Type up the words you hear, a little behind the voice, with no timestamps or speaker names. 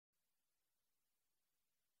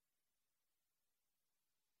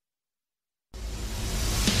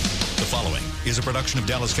is a production of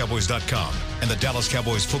DallasCowboys.com and the Dallas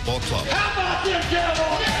Cowboys Football Club. How about them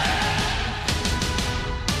Cowboys?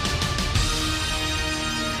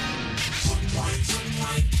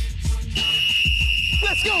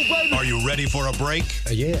 Let's go, baby. Are you ready for a break?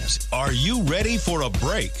 Yes. Are you ready for a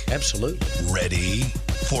break? Absolutely. Ready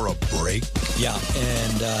for a break? Yeah,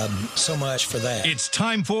 and so much for that. It's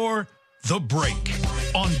time for The Break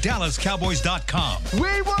on DallasCowboys.com.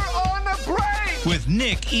 We were on a break. With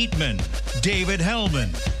Nick Eatman, David Hellman,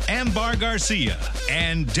 Ambar Garcia,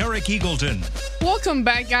 and Derek Eagleton. Welcome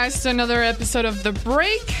back, guys, to another episode of The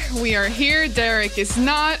Break. We are here. Derek is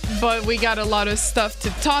not, but we got a lot of stuff to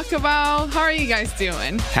talk about. How are you guys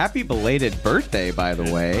doing? Happy belated birthday, by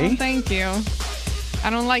the way. Oh, thank you. I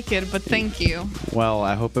don't like it, but thank you. Well,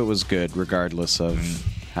 I hope it was good, regardless of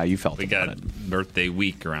how you felt We about got it. birthday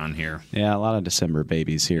week around here. Yeah, a lot of December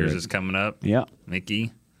babies here. Yours is coming up. Yeah.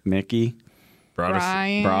 Mickey Mickey.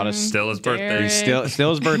 Brian, brought us still his birthday. Derek. He's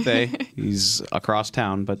still his birthday. He's across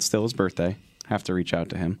town, but still his birthday. Have to reach out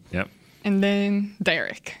to him. Yep. And then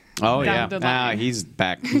Derek. Oh, Down yeah. the line. He's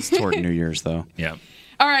back. He's toward New Year's, though. Yep.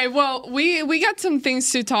 All right, well, we got some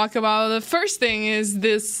things to talk about. The first thing is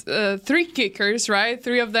this 3 kickers, right?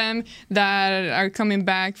 3 of them that are coming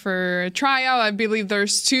back for a tryout. I believe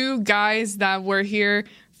there's 2 guys that were here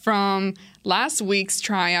from last week's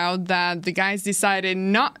tryout that the guys decided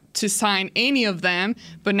not to sign any of them,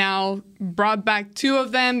 but now brought back 2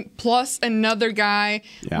 of them plus another guy.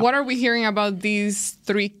 Yeah. What are we hearing about these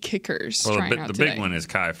 3 kickers Well, trying out the today? big one is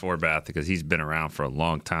Kai Forbath because he's been around for a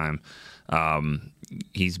long time.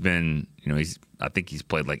 He's been, I think he's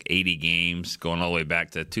played like 80 games going all the way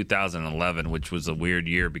back to 2011, which was a weird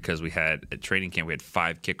year because we had at training camp, we had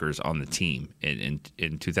 5 kickers on the team in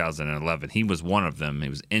 2011. He was one of them. He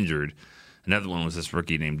was injured. Another one was this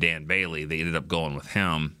rookie named Dan Bailey. They ended up going with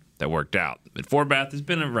him. That worked out. But Forbath has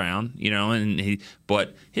been around,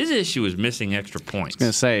 but his issue is missing extra points. I was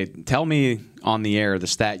going to say, tell me on the air the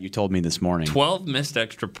stat you told me this morning. 12 missed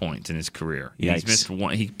extra points in his career. Yikes. He's missed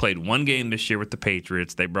one. He played 1 game this year with the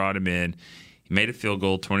Patriots. They brought him in. He made a field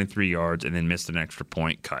goal, 23 yards, and then missed an extra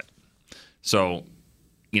point cut. So,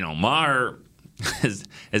 Maher,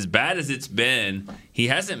 as bad as it's been, he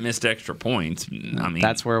hasn't missed extra points. I mean,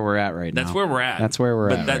 That's where we're at right now. that's where we're at. That's where we're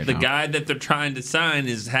at But right the now. guy that they're trying to sign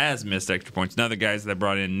has missed extra points. Another guys that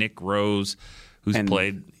brought in Nick Rose, who's And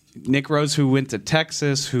played. Nick Rose, who went to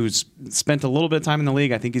Texas, who's spent a little bit of time in the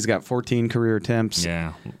league. I think he's got 14 career attempts.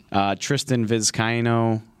 Yeah. Tristan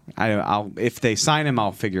Vizcaino. I'll if they sign him,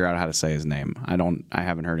 I'll figure out how to say his name. I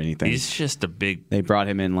haven't heard anything. He's just a big They brought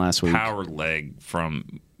him in last week. power leg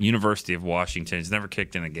from University of Washington. He's never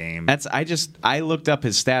kicked in a game. I looked up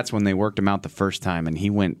his stats when they worked him out the first time, and he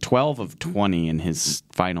went 12 of 20 in his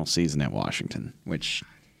final season at Washington, which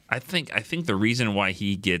I think the reason why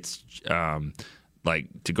he gets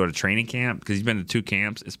to go to training camp, because he's been to 2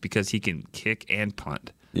 camps, is because he can kick and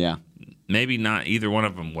punt. yeah. Maybe not either one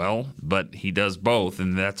of them well, but he does both,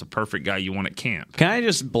 and that's a perfect guy you want at camp. Can I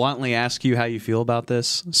just bluntly ask you how you feel about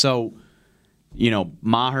this? So,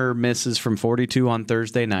 Maher misses from 42 on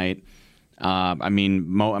Thursday night.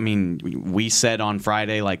 We said on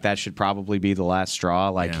Friday that should probably be the last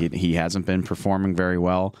straw. He hasn't been performing very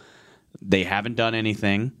well. They haven't done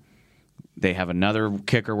anything. They have another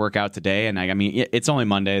kicker workout today, and it's only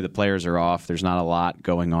Monday. The players are off. There's not a lot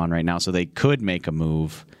going on right now, so they could make a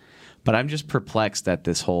move. But I'm just perplexed at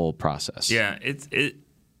this whole process. Yeah, it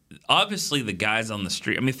obviously the guys on the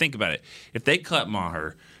street. I mean, think about it. If they cut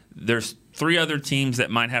Maher, there's 3 other teams that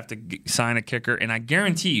might have to sign a kicker, and I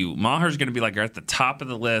guarantee you, Maher's going to be at the top of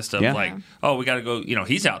the list of we got to go.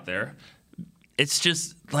 He's out there. It's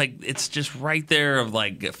just right there of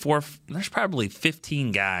 4. There's probably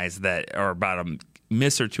 15 guys that are about a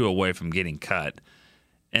miss or 2 away from getting cut,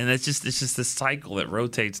 and it's just this cycle that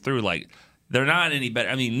rotates through. They're not any better.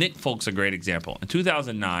 I mean, Nick Folk's a great example. In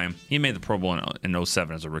 2009, he made the Pro Bowl in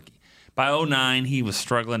 07 as a rookie. By 09, he was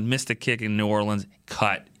struggling, missed a kick in New Orleans,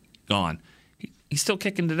 cut, gone. He's still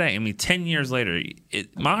kicking today. I mean, 10 years later,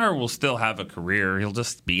 Maher will still have a career. He'll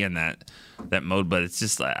just be in that mode. But it's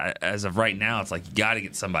just, as of right now, it's you got to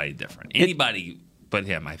get somebody different. Anybody but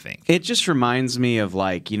him, I think. It just reminds me of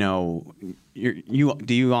do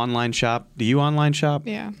you online shop? Do you online shop?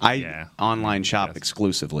 Yeah. I online shop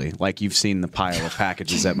exclusively. You've seen the pile of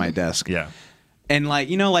packages at my desk. Yeah. And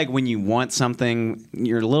when you want something,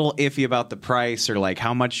 you're a little iffy about the price or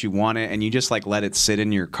how much you want it, and you just let it sit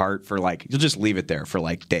in your cart for you'll just leave it there for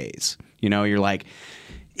days. You're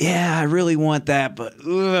yeah, I really want that, but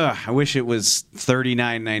I wish it was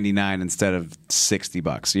 $39.99 instead of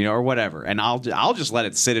 $60, or whatever. And I'll just let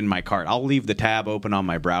it sit in my cart. I'll leave the tab open on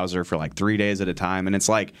my browser for 3 days at a time, and it's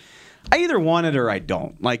I either want it or I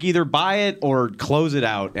don't. Like, either buy it or close it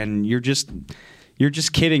out, and you're just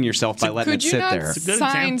kidding yourself by letting it sit there. Could you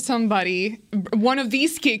not sign somebody, one of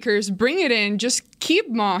these kickers, bring it in, just keep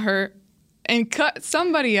Maher, and cut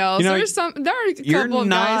somebody else? There are a couple of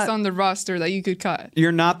guys on the roster that you could cut.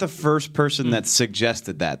 You're not the first person that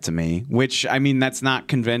suggested that to me, which, I mean, that's not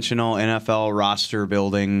conventional NFL roster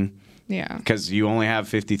building. Yeah. Because you only have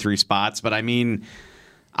 53 spots. But, I mean,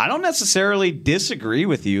 I don't necessarily disagree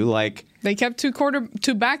with you. Like, they kept two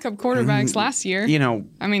backup quarterbacks last year. You know,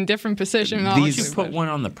 I mean, different position. You should put one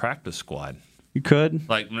on the practice squad. You could.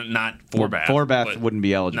 Like, not Forbath. Forbath wouldn't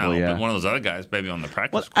be eligible, but one of those other guys maybe on the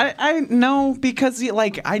practice squad. squad. I know, because,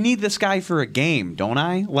 like, I need this guy for a game, don't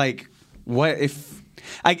I? Like, what if...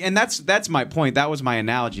 and that's my point. That was my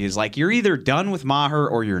analogy, is, like, you're either done with Maher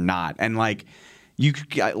or you're not. And, like, you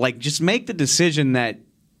just make the decision that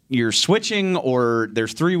you're switching, or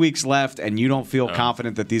there's 3 weeks left and you don't feel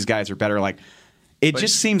confident that these guys are better. Like, it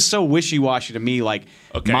just seems so wishy-washy to me. Like,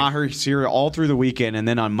 Maher's here all through the weekend, and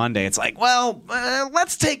then on Monday it's like, well,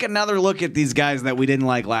 let's take another look at these guys that we didn't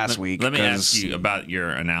like last week. Let me ask you about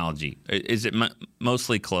your analogy. Is it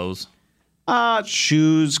mostly clothes?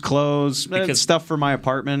 Shoes, clothes, stuff for my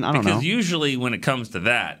apartment. I don't know. Because usually when it comes to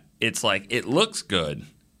that, it's like, it looks good,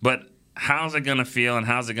 but how's it going to feel and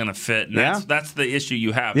how's it going to fit? And that's the issue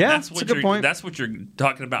you have. Yeah, that's a good point. That's what you're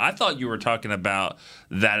talking about. I thought you were talking about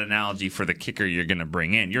that analogy for the kicker you're going to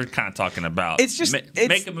bring in. You're kind of talking about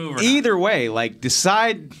make a move or either way. Like,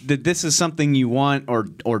 decide that this is something you want or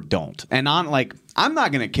don't. And I'm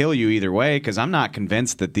not going to kill you either way, because I'm not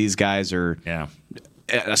convinced that these guys are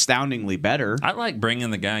astoundingly better. I like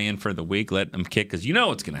bringing the guy in for the week, letting him kick, because you know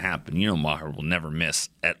what's going to happen. You know Maher will never miss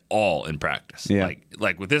at all in practice. Yeah.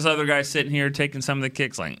 Like with this other guy sitting here taking some of the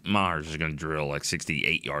kicks, like, Maher's just going to drill like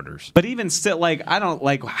 68 yarders. But even still, like, I don't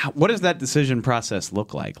like, what does that decision process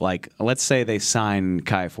look like? Like, let's say they sign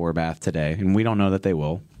Kai Forbath today, and we don't know that they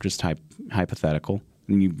will, just hypothetical.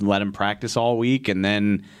 And you let him practice all week, and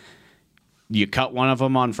then you cut one of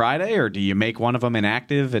them on Friday, or do you make one of them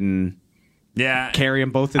inactive and carry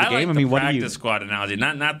them both to the game? I mean, what do you? Practice squad analogy,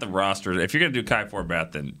 not the roster. If you're going to do Kai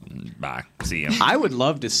Forbath, then bye, see him. I would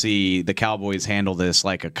love to see the Cowboys handle this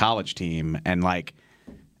like a college team, and, like,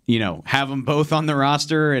 you know, have them both on the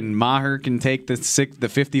roster, and Maher can take the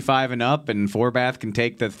 55 and up, and Forbath can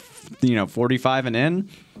take the 45 and in.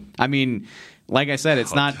 I mean, like I said,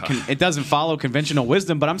 it's it doesn't follow conventional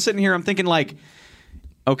wisdom. But I'm sitting here, I'm thinking, like,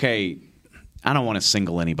 okay, I don't want to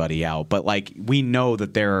single anybody out, but, like, we know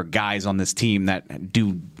that there are guys on this team that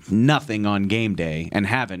do nothing on game day and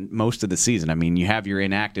haven't most of the season. I mean, you have your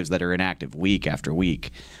inactives that are inactive week after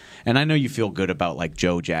week. And I know you feel good about, like,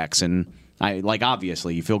 Joe Jackson.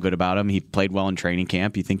 Obviously, you feel good about him. He played well in training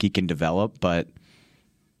camp. You think he can develop, but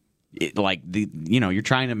you're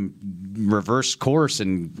trying to reverse course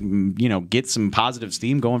and, get some positive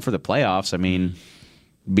steam going for the playoffs. I mean,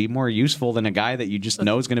 be more useful than a guy that you just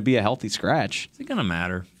know is going to be a healthy scratch. Is it going to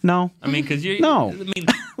matter? No. I mean, because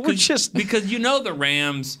because you know the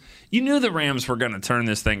Rams. You knew the Rams were going to turn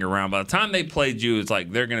this thing around. By the time they played you, it's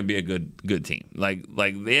like they're going to be a good team.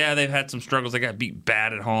 They've had some struggles. They got beat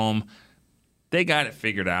bad at home. They got it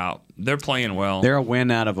figured out. They're playing well. They're a win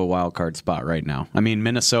out of a wild card spot right now. I mean,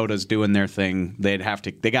 Minnesota's doing their thing. They got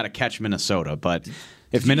to catch Minnesota, but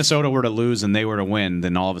if Minnesota were to lose and they were to win,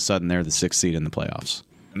 then all of a sudden they're the 6th seed in the playoffs.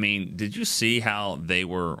 I mean, did you see how they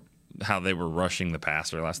were rushing the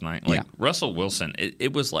passer last night? Like, Russell Wilson,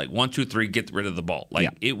 it was like 1, 2, 3, get rid of the ball.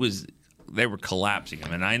 Like, it was, they were collapsing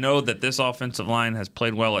him. And I know that this offensive line has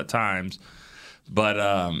played well at times, but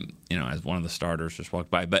as one of the starters just walked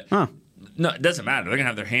by, but. No, it doesn't matter. They're going to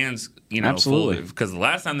have their hands, absolutely. full. Because the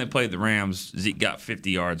last time they played the Rams, Zeke got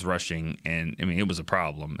 50 yards rushing, and, I mean, it was a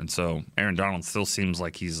problem. And so Aaron Donald still seems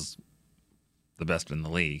like he's the best in the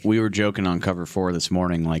league. We were joking on Cover 4 this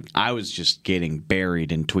morning. Like, I was just getting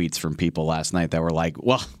buried in tweets from people last night that were like,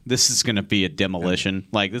 well, this is going to be a demolition.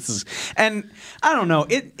 Like, this is – and I don't know.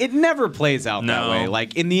 It never plays out that way.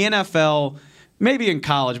 Like, in the NFL, maybe in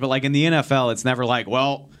college, but, like, in the NFL, it's never like,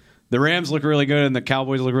 well – the Rams look really good and the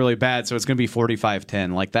Cowboys look really bad, so it's going to be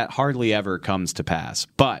 45-10. Like, that hardly ever comes to pass.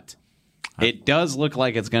 But it does look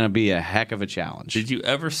like it's going to be a heck of a challenge. Did you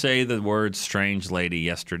ever say the word strange lady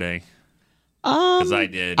yesterday? Because I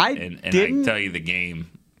did. And I tell you the game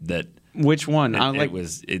that... Which one?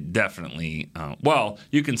 It definitely...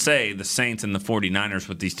 you can say the Saints and the 49ers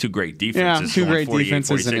with these two great defenses. Yeah, two great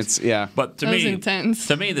defenses, and it's... Yeah. But to me, intense.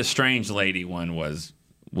 To me, the strange lady one was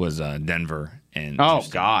Denver. And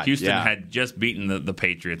Houston had just beaten the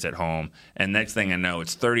Patriots at home, and next thing I know,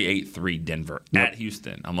 it's 38-3 Denver at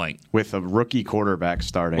Houston. I'm like, with a rookie quarterback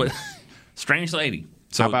starting. Strange lady.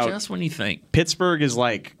 So How about just when you think Pittsburgh is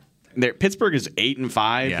like Pittsburgh is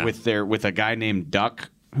 8-5 Yeah. with a guy named Duck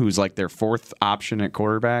who's like their fourth option at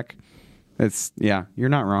quarterback. You're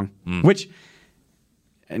not wrong. Which,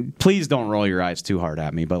 and please don't roll your eyes too hard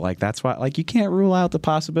at me, but like that's why like you can't rule out the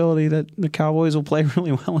possibility that the Cowboys will play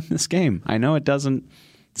really well in this game. I know it doesn't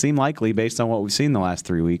seem likely based on what we've seen the last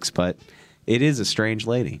 3 weeks, but it is a strange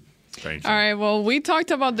lady. strange. All right, well, we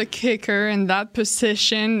talked about the kicker and that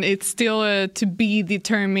position. It's still to be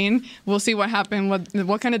determined. We'll see what happens,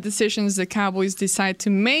 what kind of decisions the Cowboys decide to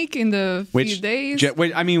make in the few days.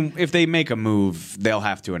 I mean, if they make a move, they'll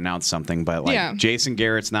have to announce something. But like Jason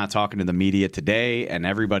Garrett's not talking to the media today, and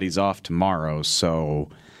everybody's off tomorrow, so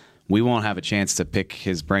we won't have a chance to pick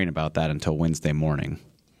his brain about that until Wednesday morning.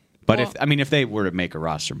 But if they were to make a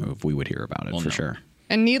roster move, we would hear about it for sure.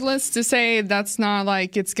 And needless to say, that's not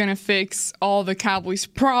like it's going to fix all the Cowboys'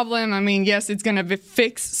 problem. I mean, yes, it's going to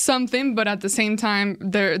fix something, but at the same time,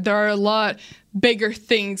 there are a lot bigger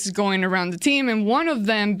things going around the team. And one of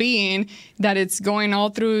them being that it's going all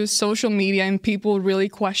through social media and people really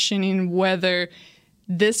questioning whether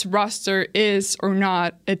this roster is or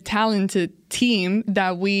not a talented team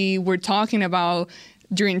that we were talking about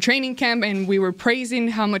during training camp, and we were praising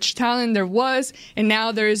how much talent there was, and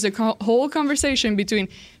now there is a whole conversation between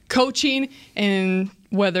coaching and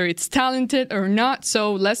whether it's talented or not.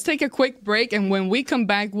 So let's take a quick break, and when we come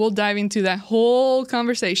back, we'll dive into that whole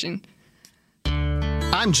conversation.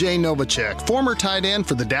 I'm Jay Novacek, former tight end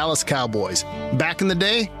for the Dallas Cowboys. Back in the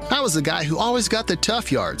day, I was the guy who always got the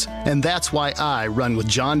tough yards, and that's why I run with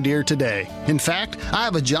John Deere today. In fact, I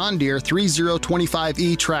have a John Deere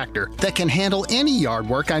 3025E tractor that can handle any yard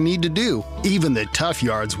work I need to do, even the tough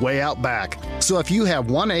yards way out back. So if you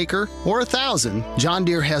have 1 acre or 1,000, John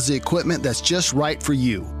Deere has the equipment that's just right for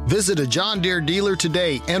you. Visit a John Deere dealer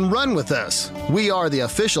today and run with us. We are the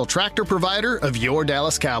official tractor provider of your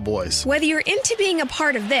Dallas Cowboys. Whether you're into being a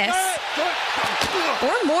part of this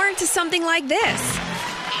or more into something like this,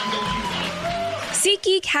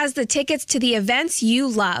 SeatGeek has the tickets to the events you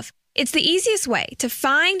love. It's the easiest way to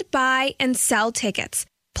find, buy, and sell tickets.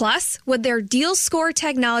 Plus, with their Deal Score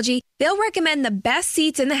technology, they'll recommend the best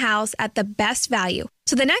seats in the house at the best value.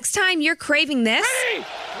 So the next time you're craving this,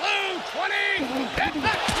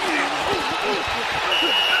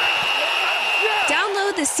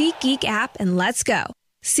 download the SeatGeek app and let's go.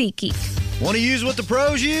 SeatGeek. Want to use what the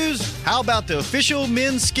pros use? How about the official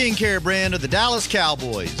men's skincare brand of the Dallas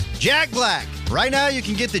Cowboys, Jack Black? Right now, you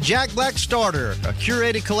can get the Jack Black Starter, a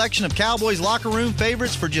curated collection of Cowboys locker room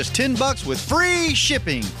favorites for just $10 with free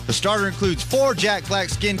shipping. The starter includes 4 Jack Black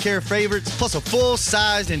skincare favorites, plus a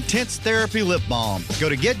full-sized intense therapy lip balm. Go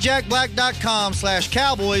to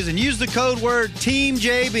getjackblack.com/Cowboys and use the code word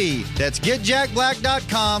TEAMJB. That's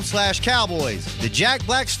getjackblack.com/Cowboys. The Jack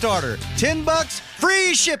Black Starter, $10,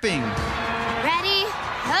 free shipping. Ready?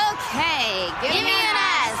 Okay. Give me an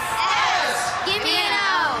S. S. Give me an O.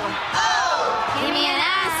 O. Give me an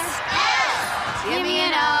S. S. Give me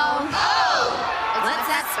an O. O. What's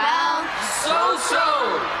that spell? So.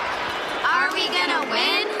 Are we gonna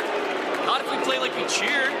win? Not if we play like we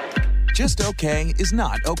cheer. Just okay is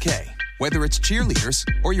not okay. Whether it's cheerleaders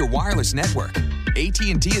or your wireless network,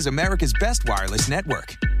 AT&T is America's best wireless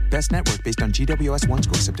network. Best network based on GWS One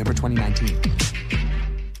score September 2019.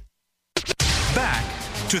 Back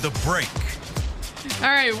to the break. All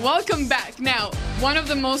right, welcome back. Now, one of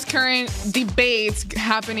the most current debates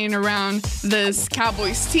happening around this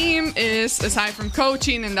Cowboys team is, aside from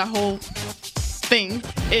coaching and the whole thing,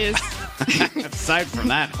 is... Aside from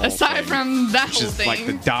that whole thing. Which is like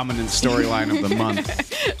the dominant storyline of the month.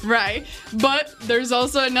 Right. But there's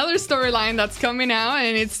also another storyline that's coming out,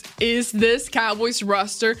 and is this Cowboys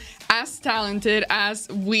roster as talented as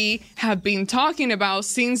we have been talking about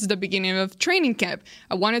since the beginning of training camp?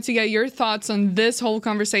 I wanted to get your thoughts on this whole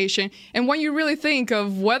conversation and what you really think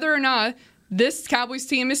of whether or not this Cowboys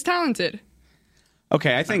team is talented.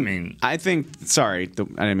 Okay, I think. Sorry, I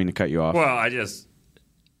didn't mean to cut you off. Well,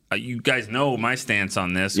 you guys know my stance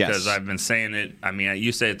on this because Yes. I've been saying it. I mean,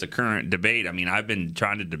 you say it's a current debate. I mean, I've been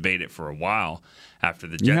trying to debate it for a while after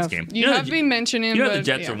the Jets game. You have been mentioning, the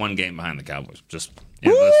Jets are 1 game behind the Cowboys. Just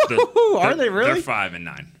are they really? They're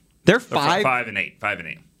 5-9. They're 5? 5-8.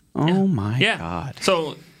 5-8. Oh my God!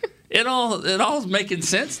 So it all's making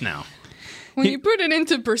sense now. When you put it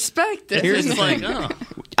into perspective, Here's the thing. oh.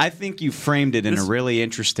 I think you framed it in a really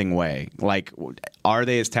interesting way. Like, are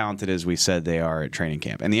they as talented as we said they are at training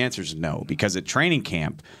camp? And the answer is no, because at training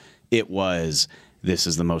camp, it was, this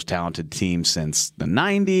is the most talented team since the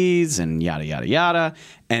 90s and yada, yada, yada.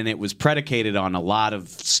 And it was predicated on a lot of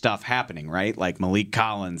stuff happening, right? Like Malik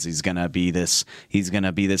Collins, he's gonna be this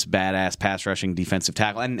badass pass rushing defensive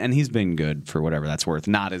tackle, and he's been good for whatever that's worth.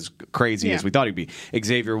 Not as crazy as we thought he'd be.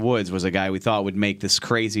 Xavier Woods was a guy we thought would make this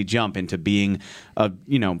crazy jump into being a,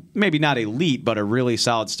 maybe not elite, but a really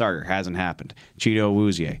solid starter. Hasn't happened. Chido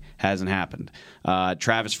Awuzie hasn't happened.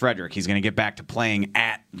 Travis Frederick, he's gonna get back to playing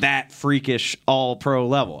at that freakish All-Pro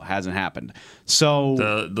level. Hasn't happened.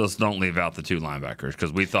 So those don't leave out the 2 linebackers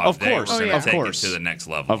because we thought they were going to take it to the next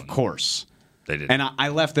level. Of course. They did. And I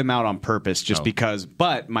left them out on purpose just because.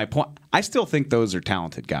 But my point, I still think those are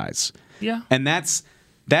talented guys. Yeah. And that's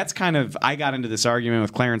kind of, I got into this argument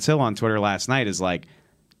with Clarence Hill on Twitter last night, is like,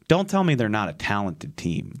 don't tell me they're not a talented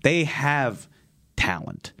team. They have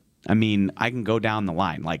talent. I mean, I can go down the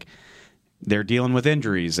line. Like, they're dealing with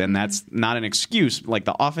injuries, and that's not an excuse. Like,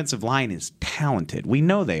 the offensive line is talented. We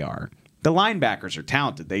know they are. The linebackers are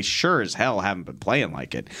talented. They sure as hell haven't been playing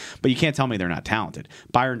like it. But you can't tell me they're not talented.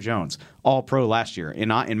 Byron Jones, All-Pro last year. In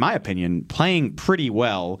my opinion, playing pretty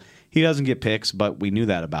well. He doesn't get picks, but we knew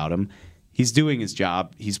that about him. He's doing his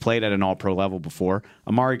job. He's played at an All-Pro level before.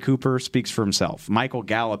 Amari Cooper speaks for himself. Michael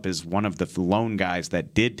Gallup is one of the lone guys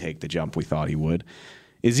that did take the jump we thought he would.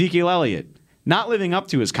 Ezekiel Elliott, not living up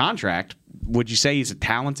to his contract. Would you say he's a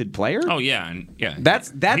talented player? Oh yeah,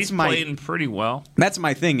 That's he's playing pretty well. That's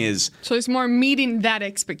my thing is. So it's more meeting that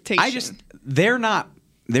expectation. They're not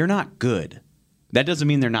good. That doesn't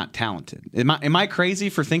mean they're not talented. Am I crazy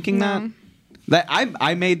for thinking that? That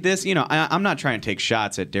I made this. I'm not trying to take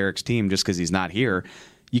shots at Derek's team just because he's not here.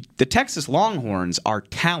 The Texas Longhorns are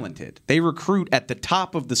talented. They recruit at the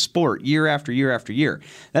top of the sport year after year after year.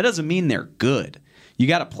 That doesn't mean they're good. You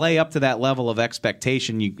got to play up to that level of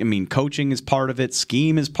expectation. Coaching is part of it.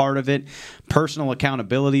 Scheme is part of it. Personal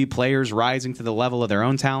accountability, players rising to the level of their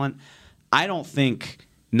own talent. I don't think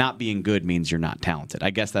not being good means you're not talented. I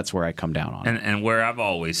guess that's where I come down on it. And where I've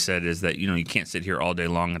always said is that, you can't sit here all day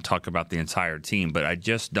long and talk about the entire team, but I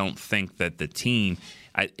just don't think that the team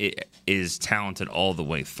is talented all the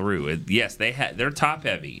way through. Yes, they're top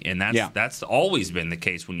heavy, and that's always been the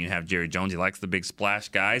case when you have Jerry Jones. He likes the big splash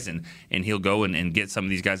guys, and he'll go and get some of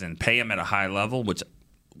these guys and pay them at a high level, which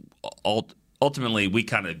ultimately we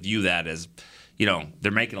kind of view that as,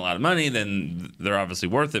 they're making a lot of money, then they're obviously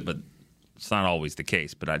worth it, but it's not always the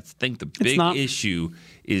case. But I think the big issue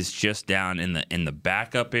is just down in the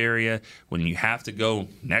backup area when you have to go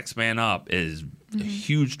next man up is a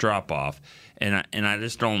huge drop off. And I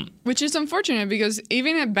just don't. Which is unfortunate because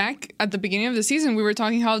even back at the beginning of the season, we were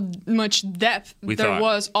talking how much depth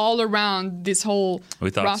was all around this whole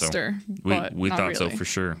roster. So. We thought so for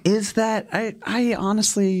sure. Is that I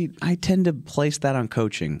honestly tend to place that on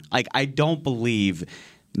coaching. Like, I don't believe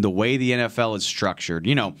the way the NFL is structured.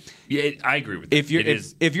 Yeah, I agree with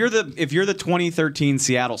that. If you're the 2013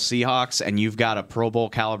 Seattle Seahawks and you've got a Pro Bowl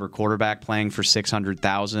caliber quarterback playing for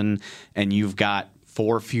 $600,000 and you've got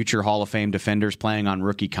 4 future Hall of Fame defenders playing on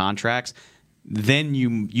rookie contracts, then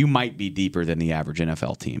you might be deeper than the average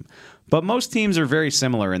NFL team. But most teams are very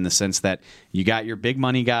similar in the sense that you got your big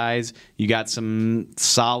money guys, you got some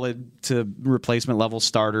solid to replacement level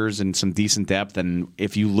starters and some decent depth, and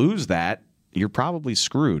if you lose that, you're probably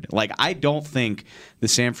screwed. Like, I don't think the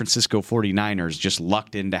San Francisco 49ers just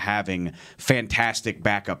lucked into having fantastic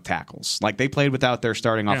backup tackles. Like, they played without their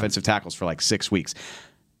starting offensive tackles for like 6 weeks.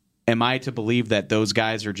 Am I to believe that those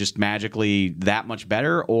guys are just magically that much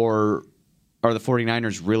better, or are the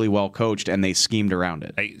 49ers really well coached and they schemed around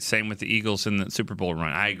it? Same with the Eagles in the Super Bowl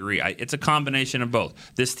run. I agree. It's a combination of both.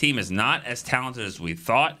 This team is not as talented as we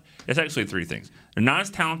thought. It's actually 3 things. They're not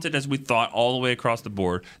as talented as we thought all the way across the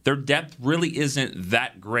board. Their depth really isn't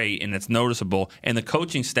that great, and it's noticeable. And the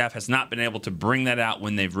coaching staff has not been able to bring that out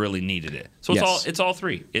when they've really needed it. So it's all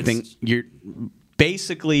 3. I think you're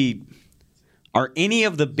basically. Are any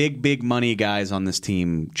of the big money guys on this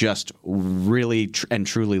team just really and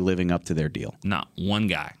truly living up to their deal? Not one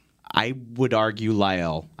guy. I would argue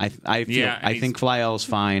Lyle. I think Lyle's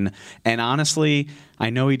fine. And honestly,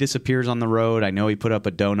 I know he disappears on the road. I know he put up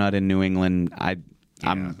a donut in New England.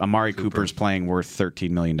 Amari Cooper's playing worth $13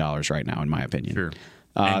 million right now, in my opinion. Sure.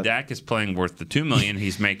 And Dak is playing worth the $2 million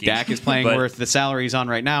he's making. Dak is playing worth the salary he's on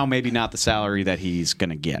right now, maybe not the salary that he's going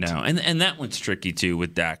to get. No, and that one's tricky too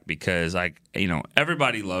with Dak because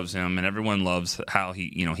everybody loves him and everyone loves how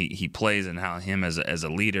he plays and how him as a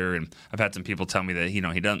leader. And I've had some people tell me that he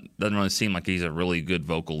doesn't really seem like he's a really good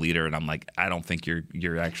vocal leader. And I'm like, I don't think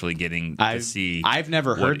you're actually getting to see. I've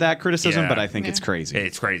never heard that criticism, but I think it's crazy.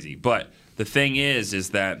 It's crazy, but. The thing is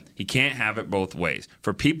that he can't have it both ways.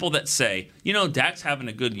 For people that say, Dak's having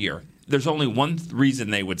a good year, there's only one reason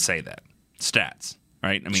they would say that. Stats.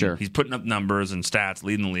 right? I mean, Sure. he's putting up numbers and stats,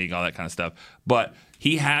 leading the league, all that kind of stuff. But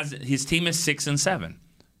his team is 6-7,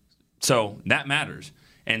 so that matters.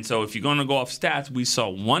 And so if you're going to go off stats, we saw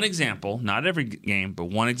one example, not every game, but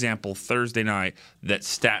one example Thursday night that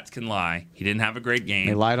stats can lie. He didn't have a great game.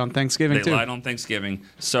 They lied on Thanksgiving, They lied on Thanksgiving.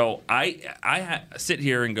 So I sit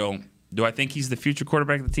here and go, do I think he's the future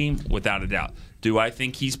quarterback of the team? Without a doubt. Do I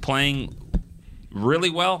think he's playing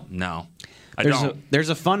really well? No. I don't. There's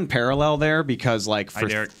a fun parallel there because, like,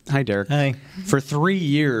 Hi, Derek. Hey. For 3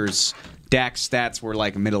 years, Dak's stats were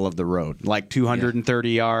like middle of the road, like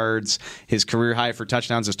 230 yards. His career high for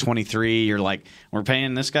touchdowns is 23. You're like, we're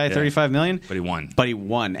paying this guy $35 million, but he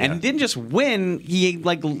won. And he didn't just win. He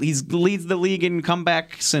leads the league in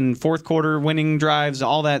comebacks and fourth quarter winning drives,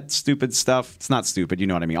 all that stupid stuff. It's not stupid, you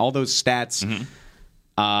know what I mean? All those stats.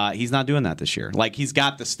 Mm-hmm. He's not doing that this year. Like, he's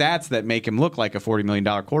got the stats that make him look like a $40 million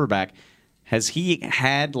quarterback. Has he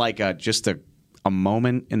had like just a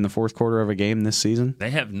moment in the fourth quarter of a game this season? They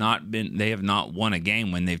have not won a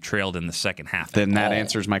game when they've trailed in the second half. Then that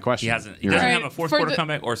answers my question. He doesn't have a fourth quarter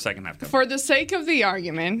comeback or second half comeback. For the sake of the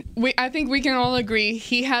argument, I think we can all agree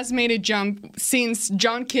he has made a jump since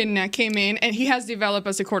John Kidna came in, and he has developed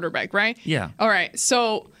as a quarterback, right? Yeah. All right.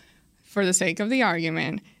 So, for the sake of the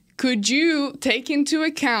argument, could you take into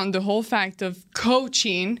account the whole fact of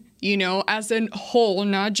coaching, as a whole,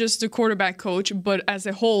 not just the quarterback coach, but as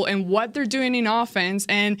a whole, and what they're doing in offense,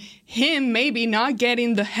 and him maybe not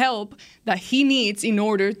getting the help that he needs in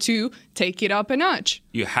order to take it up a notch?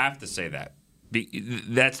 You have to say that.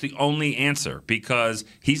 That's the only answer, because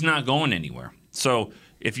he's not going anywhere. So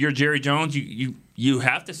if you're Jerry Jones, you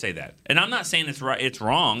have to say that. And I'm not saying it's right, it's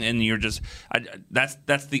wrong, and you're just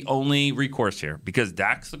that's the only recourse here, because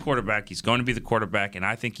Dak's the quarterback. He's going to be the quarterback, and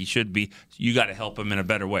I think he should be. You got to help him in a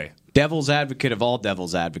better way. Devil's advocate of all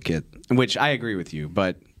devil's advocate, which I agree with you,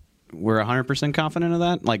 but we're 100% confident of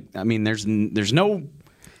that. Like, I mean, there's nothing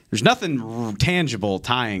tangible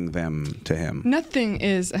tying them to him. Nothing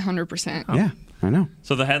is 100%. Yeah. I know.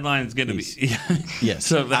 So the headline is going to be yes.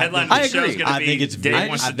 So the headline of the show is going to be Dave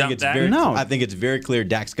wants to dump Dak. I think it's very clear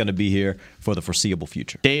Dak's going to be here for the foreseeable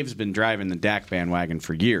future. Dave's been driving the Dak bandwagon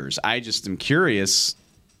for years. I just am curious.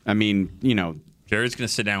 I mean, Jerry's going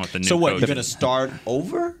to sit down with the new coach. So what, coach. you're going to start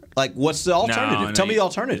over? Like, what's the alternative? No, Tell me the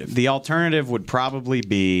alternative. The alternative would probably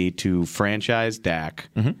be to franchise Dak.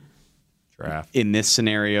 Mm-hmm. Draft. In this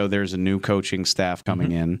scenario, there's a new coaching staff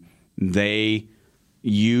coming in. They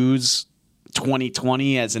use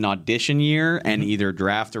 2020 as an audition year and either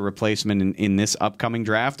draft a replacement in this upcoming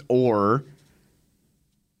draft, or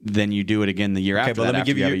then you do it again the year after but that.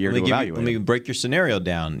 Let me break your scenario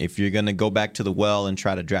down. If you're going to go back to the well and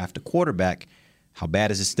try to draft a quarterback, how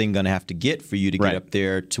bad is this thing going to have to get for you to get up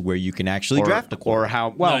there to where you can actually draft a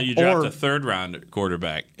quarterback? You draft a third-round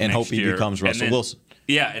quarterback and hope he becomes Russell Wilson.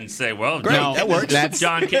 Yeah, and say, well, great, that works.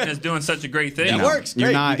 John Kitten is doing such a great thing. That works. Great.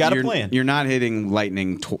 You got a plan. You're not hitting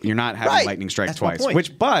lightning. You're not having lightning strike That's twice.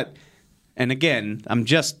 And again,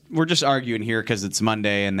 we're just arguing here because it's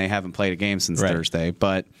Monday and they haven't played a game since Thursday.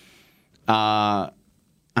 But I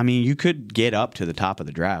mean, you could get up to the top of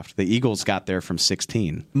the draft. The Eagles got there from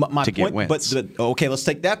 16 to get wins. Okay, let's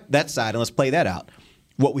take that side and let's play that out.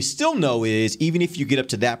 What we still know is, even if you get up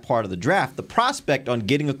to that part of the draft, the prospect on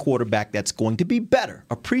getting a quarterback that's going to be better,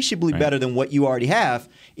 appreciably better than what you already have,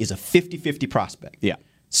 is a 50-50 prospect. Yeah.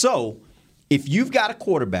 So if you've got a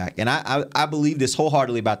quarterback, and I believe this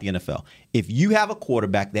wholeheartedly about the NFL, if you have a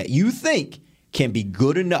quarterback that you think can be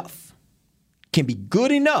good enough,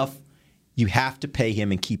 you have to pay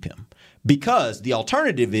him and keep him. Because the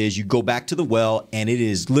alternative is you go back to the well and it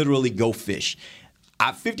is literally go fish.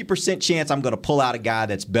 50% chance I'm going to pull out a guy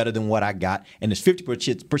that's better than what I got, and there's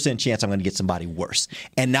 50% chance I'm going to get somebody worse.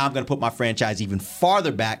 And now I'm going to put my franchise even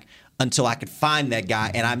farther back until I could find that guy,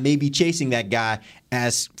 and I may be chasing that guy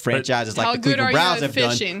as franchises like the Cleveland Browns have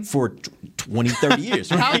done for 20, 30 years.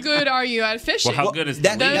 Right? How good are you at fishing? Well, how good is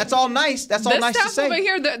that? That's all nice. That's all nice to say. Over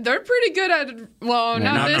here, they're pretty good at. Well,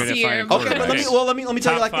 not this year. Okay, but let me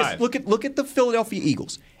tell you like this. Look at the Philadelphia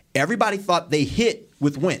Eagles. Everybody thought they hit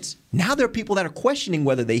with Wentz. Now there are people that are questioning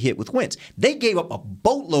whether they hit with Wentz. They gave up a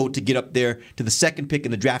boatload to get up there to the second pick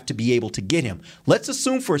in the draft to be able to get him. Let's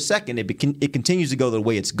assume for a second it continues to go the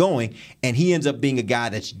way it's going, and he ends up being a guy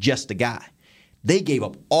that's just a guy. They gave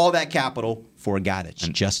up all that capital for a guy that's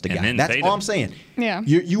just a guy. That's all I'm saying. Yeah.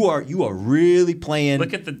 You are really playing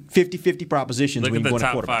look at the 50-50 propositions when you go to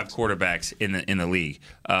top 5 quarterbacks in the league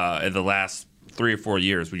in the last 3 or 4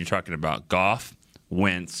 years when you're talking about Goff,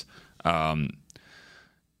 Wentz,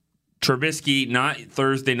 Trubisky, not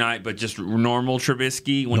Thursday night, but just normal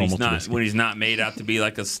Trubisky when he's not made out to be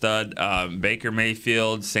like a stud. Baker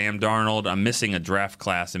Mayfield, Sam Darnold. I'm missing a draft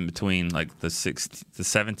class in between, like the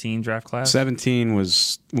 17 draft class. 17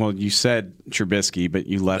 was you said Trubisky, but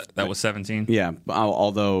you left. That was 17. Yeah,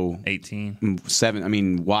 although 18, 7. I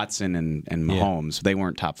mean Watson and Mahomes, they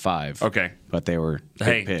weren't top 5. Okay, but they were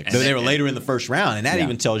good picks. They were later in the first round, and that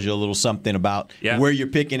even tells you a little something about where you're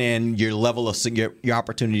picking and your level of your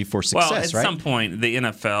opportunity for success. Well, at right? some point, the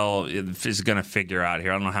NFL is going to figure out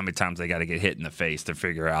here. I don't know how many times they got to get hit in the face to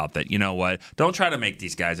figure out that, you know what, don't try to make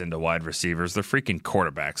these guys into wide receivers. They're freaking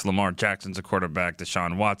quarterbacks. Lamar Jackson's a quarterback,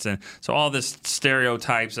 Deshaun Watson. So all this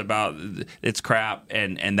stereotypes about it's crap,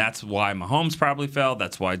 and that's why Mahomes probably fell.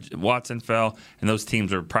 That's why Watson fell. And those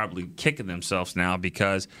teams are probably kicking themselves now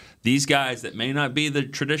because these guys that may not be the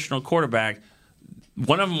traditional quarterback,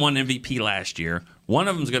 one of them won MVP last year. One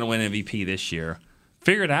of them is going to win MVP this year.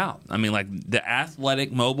 Figure it out. I mean, like the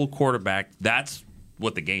athletic, mobile quarterback, that's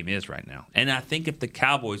what the game is right now. And I think if the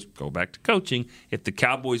Cowboys, go back to coaching, if the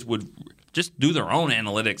Cowboys would just do their own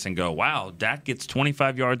analytics and go, wow, Dak gets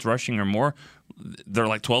 25 yards rushing or more, they're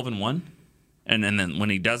like 12-1. And then when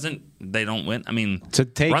he doesn't, they don't win. I mean,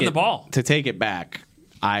 run the ball. To take it back,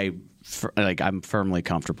 I'm firmly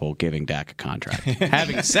comfortable giving Dak a contract.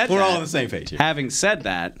 Having said we're that, all on the same page here. Having said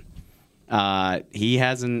that, he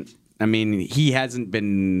hasn't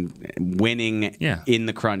been winning in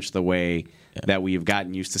the crunch the way that we've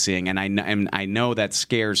gotten used to seeing. And I know that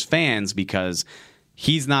scares fans because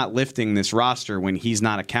he's not lifting this roster when he's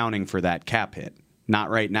not accounting for that cap hit. Not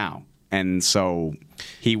right now. And so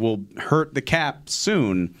he will hurt the cap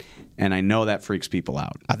soon, and I know that freaks people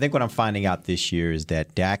out. I think what I'm finding out this year is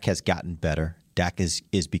that Dak has gotten better. Dak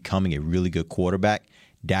is becoming a really good quarterback.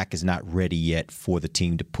 Dak is not ready yet for the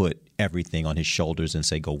team to put everything on his shoulders and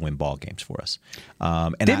say, go win ball games for us.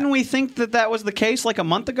 Didn't we think that was the case like a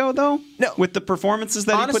month ago, though? No. With the performances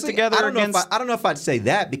that honestly, he put together I don't know if I'd say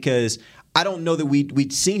that because I don't know that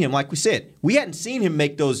we'd seen him. Like we said, we hadn't seen him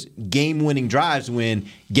make those game-winning drives when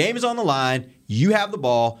game is on the line, you have the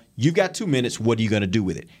ball, you've got 2 minutes, what are you going to do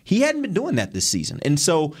with it? He hadn't been doing that this season. And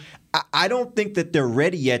so I don't think that they're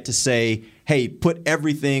ready yet to say, hey, put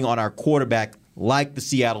everything on our quarterback like the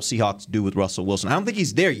Seattle Seahawks do with Russell Wilson. I don't think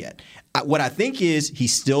he's there yet. What I think is he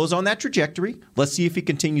still is on that trajectory. Let's see if he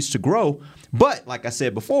continues to grow. But like I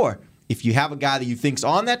said before, if you have a guy that you think's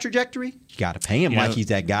on that trajectory, you got to pay him like he's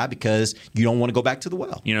that guy because you don't want to go back to the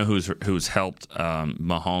well. You know who's helped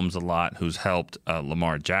Mahomes a lot, who's helped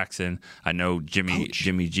Lamar Jackson. I know Jimmy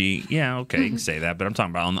G. Yeah, okay, you can say that, but I'm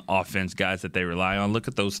talking about on the offense, guys that they rely on. Look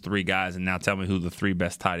at those 3 guys, and now tell me who the 3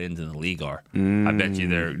 best tight ends in the league are. I bet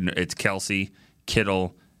you it's Kelsey,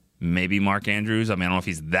 Kittle, maybe Mark Andrews. I mean, I don't know if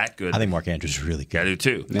he's that good. I think Mark Andrews is really good. I do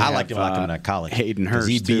too. I liked him coming out of college. Hayden Hurst.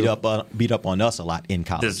 He beat up on us a lot in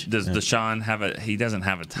college. Does Deshaun have he doesn't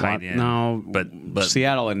have a tight end. No, but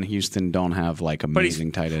Seattle and Houston don't have like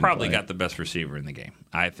amazing tight end. Probably got the best receiver in the game.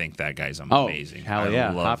 I think that guy's amazing. Oh, hell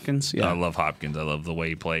yeah. Hopkins? Yeah. I love Hopkins. I love the way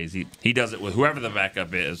he plays. He does it with whoever the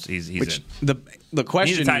backup is. He's in. The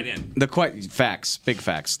question, he's a tight end. Big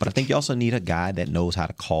facts. But I think you also need a guy that knows how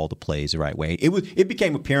to call the plays the right way. It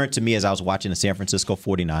became apparent to me as I was watching the San Francisco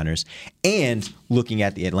 49ers and looking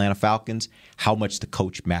at the Atlanta Falcons how much the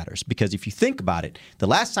coach matters. Because if you think about it, the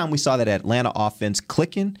last time we saw that Atlanta offense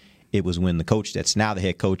clicking, it was when the coach that's now the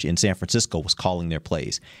head coach in San Francisco was calling their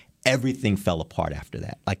plays. Everything fell apart after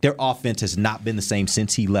that. Like their offense has not been the same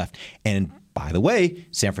since he left. And by the way,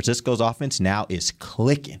 San Francisco's offense now is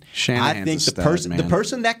clicking. Shanahan's I think the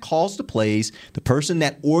person that calls the plays, the person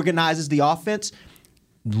that organizes the offense,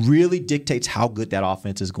 really dictates how good that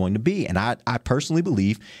offense is going to be. And I personally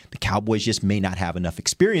believe the Cowboys just may not have enough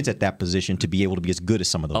experience at that position to be able to be as good as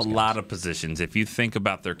some of those guys. A lot of positions. If you think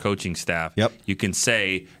about their coaching staff, you can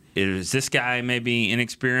say, is this guy maybe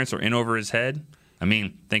inexperienced or in over his head? I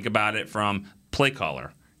mean, think about it from play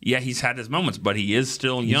caller. Yeah, he's had his moments, but he is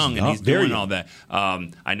still young, and he's doing all that.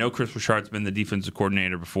 I know Chris Richard's been the defensive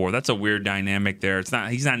coordinator before. That's a weird dynamic there.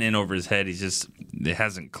 He's not in over his head. It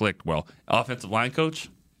hasn't clicked well. Offensive line coach.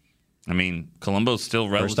 I mean, Colombo's still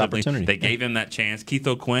relatively. They gave him that chance. Keith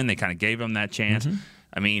O'Quinn, they kind of gave him that chance. Mm-hmm.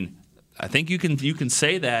 I mean, I think you can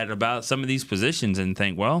say that about some of these positions and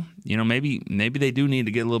think, well, maybe they do need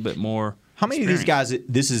to get a little bit more. How many of these guys?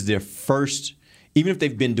 This is their first. Even if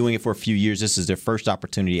they've been doing it for a few years, this is their first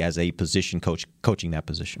opportunity as a position coach coaching that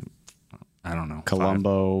position. I don't know.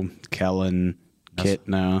 Colombo, Kellen,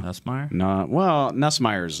 Kitna. Nussmeier? No. Well,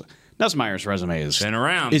 Nussmeier's resume is been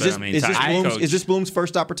around. Is this Bloom's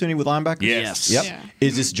first opportunity with linebackers? Yes. Yep. Yeah.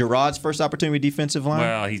 Is this Gerard's first opportunity with defensive line?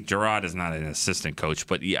 Well, Gerard is not an assistant coach,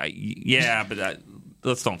 but yeah. But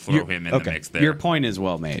let's don't throw him in the mix there. Your point is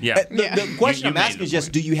well made. Yeah. The question I'm asking is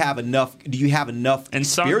just, do you have enough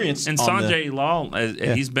experience? And Sanjay Lal,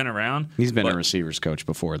 he's been around. He's been a receivers coach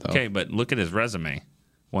before, though. Okay, but look at his resume.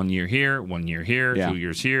 1 year here, 1 year here, 2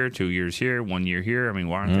 years here, 2 years here, 1 year here. I mean,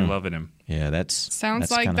 why aren't they loving him? Yeah, sounds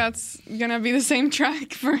like that's gonna be the same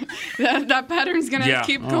track for that pattern's gonna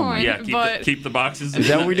keep going. Yeah, keep the boxes. Is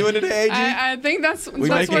that what we're doing today, AG? I think that's we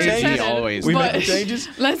what making it's changes. headed. Always. We making changes.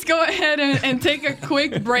 Let's go ahead and take a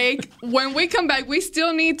quick break. When we come back, we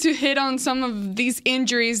still need to hit on some of these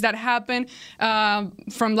injuries that happened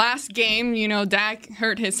from last game. You know, Dak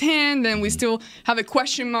hurt his hand, and we still have a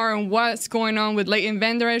question mark on what's going on with Leighton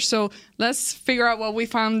Vander Esch. So let's figure out what we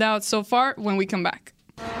found out so far when we come back.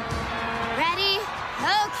 Ready?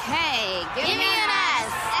 Okay. Give me an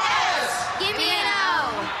S. S. Give me an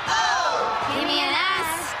O. O. Give me an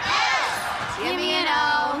S. S. Give me an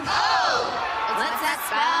O. O. What's that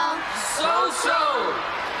spell? So.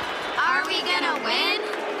 Are we gonna win?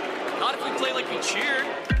 Not if we play like we cheer.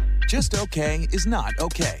 Just okay is not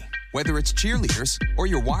okay. Whether it's cheerleaders or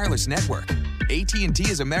your wireless network, AT&T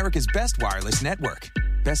is America's best wireless network.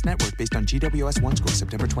 Best network based on GWS One score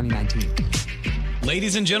September 2019.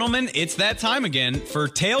 Ladies and gentlemen, it's that time again for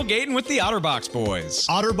Tailgating with the OtterBox boys.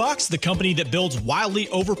 OtterBox, the company that builds wildly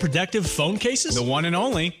overprotective phone cases? The one and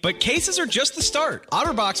only. But cases are just the start.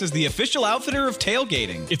 OtterBox is the official outfitter of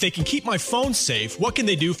tailgating. If they can keep my phone safe, what can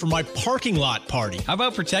they do for my parking lot party? How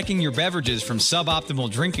about protecting your beverages from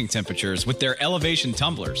suboptimal drinking temperatures with their elevation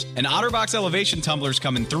tumblers? And OtterBox elevation tumblers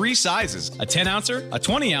come in 3 sizes: a 10-ouncer, a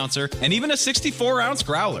 20-ouncer, and even a 64-ounce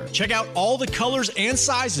growler. Check out all the colors and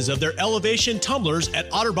sizes of their elevation tumblers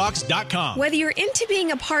at otterbox.com. Whether you're into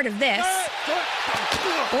being a part of this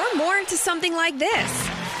or more into something like this,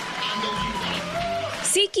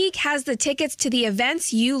 SeatGeek has the tickets to the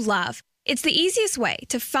events you love. It's the easiest way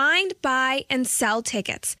to find, buy, and sell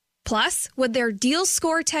tickets. Plus, with their deal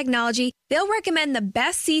score technology, they'll recommend the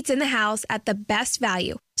best seats in the house at the best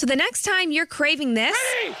value. So the next time you're craving this,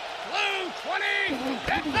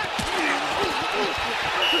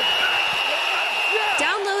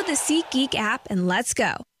 download the SeatGeek app and let's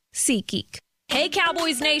go. SeatGeek. Hey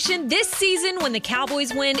Cowboys Nation, this season when the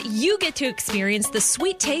Cowboys win, you get to experience the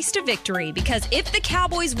sweet taste of victory because if the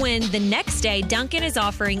Cowboys win, the next day Dunkin' is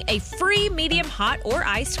offering a free medium hot or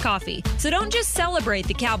iced coffee. So don't just celebrate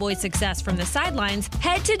the Cowboys' success from the sidelines,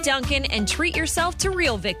 head to Dunkin' and treat yourself to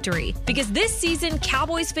real victory because this season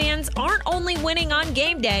Cowboys fans aren't only winning on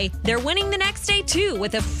game day, they're winning the next day too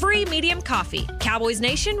with a free medium coffee. Cowboys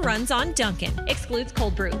Nation runs on Dunkin'. Excludes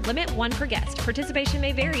cold brew. Limit 1 per guest. Participation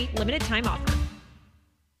may vary. Limited time offer.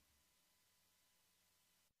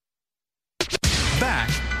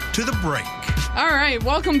 Back to the break. All right,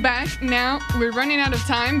 welcome back. Now, we're running out of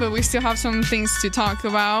time, but we still have some things to talk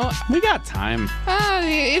about. We got time.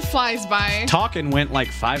 It flies by. Talking went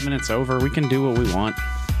like 5 minutes over. We can do what we want.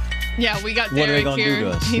 Yeah, we got What are they Derek gonna here. do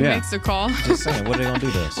to us? He Yeah. makes the call. Just saying, what are they going to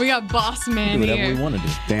do to us? We got boss man Do whatever here. we want to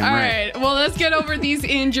do. Damn All right. right, well, let's get over these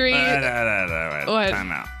injuries. What?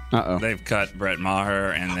 Time out. Uh-oh. They've cut Brett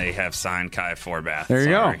Maher and they have signed Kai Forbath. There you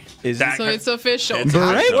go. So it's official. It's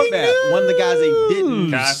Breaking official. news. One of the guys they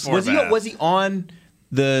didn't. Kai Forbath. Was he on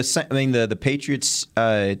the Patriots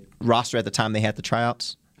roster at the time they had the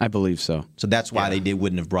tryouts? I believe so. So that's why they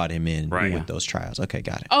wouldn't have brought him in Right. with those tryouts. Okay,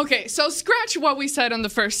 got it. Okay, so scratch what we said on the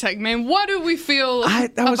first segment. What do we feel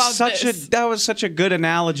That about was such a good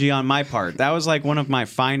analogy on my part. That was like one of my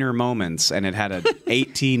finer moments, and it had an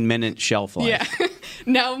 18-minute shelf life. Yeah.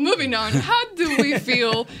 Now, moving on. How do we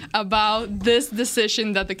feel about this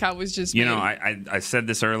decision that the Cowboys just made? You know, I said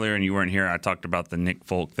this earlier and you weren't here. I talked about the Nick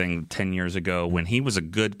Folk thing 10 years ago when he was a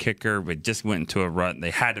good kicker but just went into a rut. They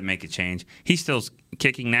had to make a change. He's still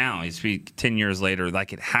kicking now. He's 10 years later.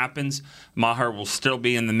 Like, it happens. Maher will still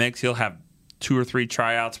be in the mix. He'll have 2 or 3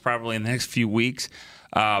 tryouts probably in the next few weeks.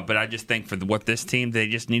 But I just think for what this team, they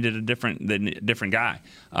just needed a different guy.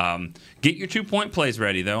 Get your 2-point plays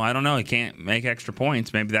ready, though. I don't know. He can't make extra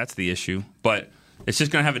points. Maybe that's the issue. But it's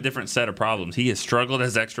just going to have a different set of problems. He has struggled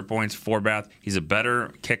as extra points for Forbath. He's a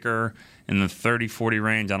better kicker in the 30-40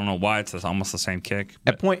 range. I don't know why. It's almost the same kick.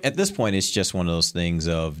 At this point, it's just one of those things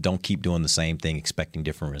of don't keep doing the same thing expecting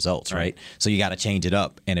different results, right? So you got to change it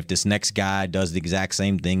up. And if this next guy does the exact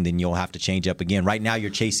same thing, then you'll have to change up again. Right now,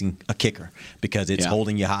 you're chasing a kicker because it's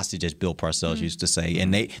holding you hostage, as Bill Parcells used to say.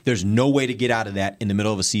 And there's no way to get out of that in the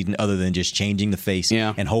middle of a season other than just changing the face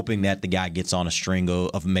and hoping that the guy gets on a string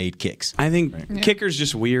of made kicks. I think kicker's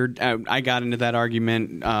just weird. I got into that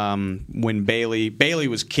argument when Bailey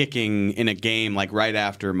was kicking in a game like right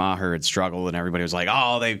after Maher had struggled, and everybody was like,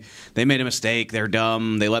 "Oh, they made a mistake. They're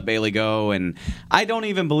dumb. They let Bailey go." And I don't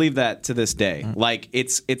even believe that to this day. Like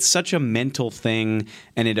it's such a mental thing,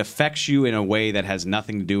 and it affects you in a way that has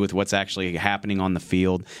nothing to do with what's actually happening on the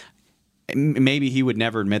field. Maybe he would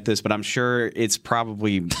never admit this, but I'm sure it's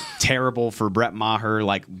probably terrible for Brett Maher,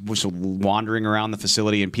 like was wandering around the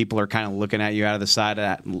facility and people are kind of looking at you out of the side,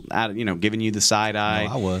 giving you the side eye.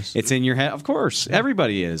 No, I was. It's in your head, of course. Yeah.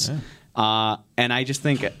 Everybody is, and I just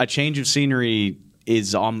think a change of scenery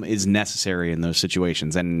is necessary in those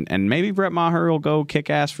situations, and maybe Brett Maher will go kick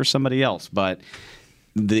ass for somebody else, but.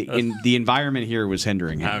 The environment here was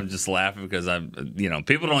hindering him. I'm just laughing because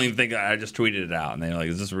people don't even think I just tweeted it out, and they're like,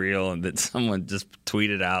 "Is this real?" And that someone just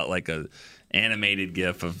tweeted out like a animated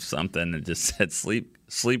GIF of something that just said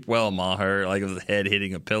 "Sleep well, Maher," like with his head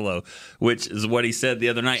hitting a pillow, which is what he said the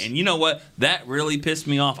other night. And you know what? That really pissed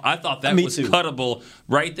me off. I thought that was cuttable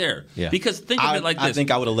right there. Yeah. Because think of it like this. I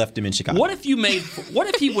think I would have left him in Chicago. What if he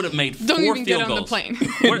would have made 4 don't even field get on goals? the plane.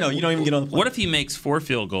 No, you don't even get on the plane. What if he makes 4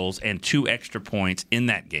 field goals and 2 extra points in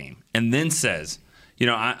that game, and then says,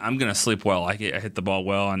 I'm going to sleep well. I hit the ball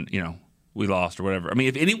well, and we lost or whatever. I mean,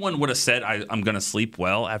 if anyone would have said I'm going to sleep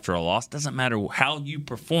well after a loss, doesn't matter how you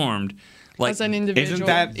performed. Like, as an individual,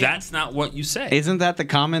 that's not what you say. Isn't that the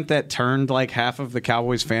comment that turned like half of the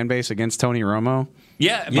Cowboys fan base against Tony Romo?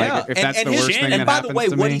 Yeah. If that's the worst thing that and by happens the way,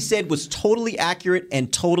 to what me, he said was totally accurate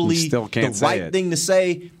and totally the right thing to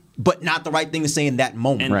say. But not the right thing to say in that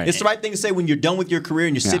moment. It's the right thing to say when you're done with your career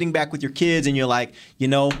and you're sitting back with your kids and you're like,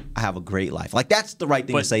 I have a great life. Like, that's the right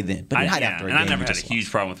thing to say then. But not after a game. And I never had a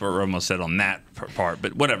huge problem with what Romo said on that part,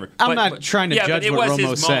 but whatever. I'm not trying to judge what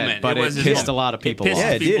Romo said, but it pissed a lot of people off.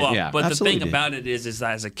 It did. But the thing about it is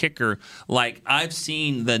as a kicker, like, I've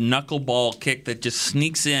seen the knuckleball kick that just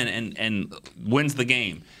sneaks in and wins the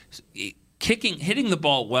game. Hitting the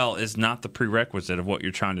ball well is not the prerequisite of what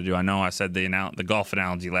you're trying to do. I know I said the golf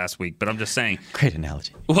analogy last week, but I'm just saying. Great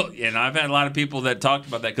analogy. Well, and I've had a lot of people that talked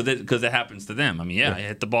about that because it happens to them. I mean, I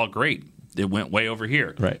hit the ball great. It went way over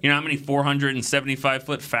here. Right. You know how many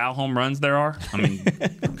 475-foot foul home runs there are? I mean,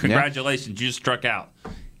 congratulations, you just struck out.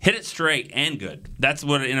 Hit it straight and good. That's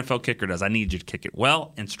what an NFL kicker does. I need you to kick it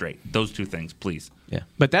well and straight. Those 2 things, please. Yeah.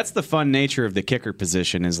 But that's the fun nature of the kicker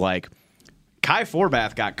position is like, Kai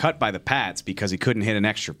Forbath got cut by the Pats because he couldn't hit an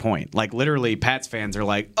extra point. Like, literally, Pats fans are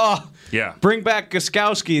like, bring back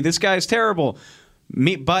Gostkowski. This guy's terrible.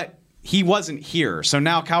 But he wasn't here. So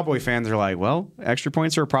now Cowboy fans are like, well, extra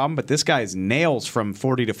points are a problem, but this guy's nails from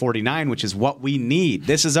 40 to 49, which is what we need.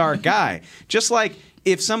 This is our guy. Just like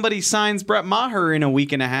if somebody signs Brett Maher in a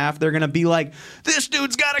week and a half, they're going to be like, this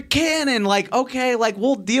dude's got a cannon. Like, okay, like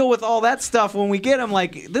we'll deal with all that stuff when we get him.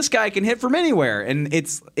 Like, this guy can hit from anywhere. And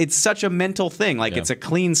it's such a mental thing. Like, it's a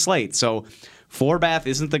clean slate. So Forbath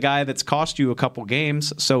isn't the guy that's cost you a couple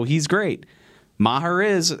games, so he's great. Maher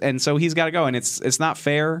is, and so he's got to go. And it's not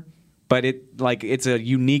fair, but it's a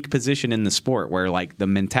unique position in the sport where like the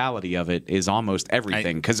mentality of it is almost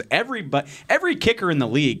everything. Because every kicker in the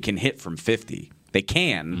league can hit from 50. They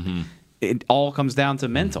can. Mm-hmm. It all comes down to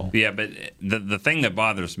mental. Yeah, but the thing that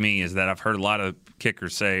bothers me is that I've heard a lot of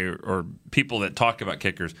kickers say, or people that talk about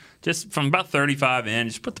kickers, just from about 35 in,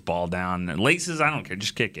 just put the ball down. And laces, I don't care,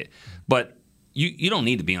 just kick it. But you don't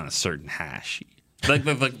need to be on a certain hash. Like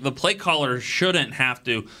the play caller shouldn't have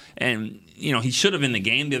to, and he should have in the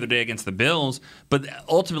game the other day against the Bills, but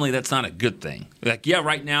ultimately that's not a good thing. Like,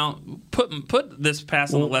 right now, put this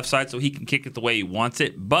pass on the left side so he can kick it the way he wants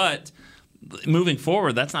it, but moving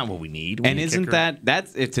forward, that's not what we need. And isn't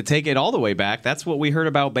that's to take it all the way back? That's what we heard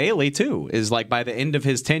about Bailey too. Is like by the end of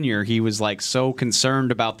his tenure, he was like so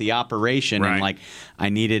concerned about the operation and like I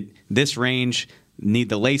needed this range, need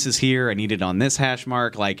the laces here, I need it on this hash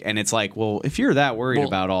mark. Like, and it's like, well, if you're that worried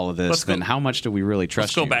about all of this, then how much do we really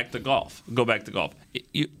trust you? Let's go back to golf.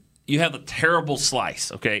 You have a terrible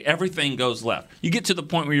slice, okay? Everything goes left. You get to the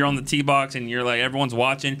point where you're on the tee box and you're like, everyone's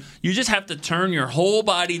watching. You just have to turn your whole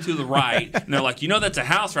body to the right. And they're like, that's a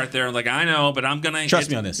house right there. I'm like, I know, but I'm going to... Trust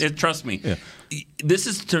me on this. Trust me. Yeah. This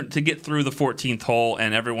is to get through the 14th hole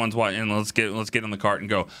and everyone's watching, and let's get on the cart and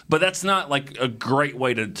go. But that's not like a great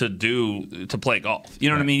way to play golf. You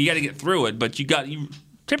know what I mean? You got to get through it, but you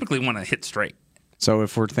typically want to hit straight. So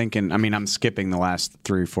if we're thinking, I mean, I'm skipping the last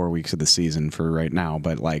 3 or 4 weeks of the season for right now,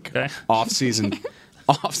 but like off-season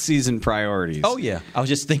priorities. Oh, yeah. I was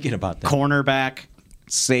just thinking about that. Cornerback,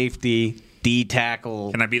 safety, D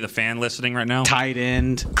tackle. Can I be the fan listening right now? Tight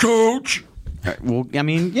end. Coach. Well, I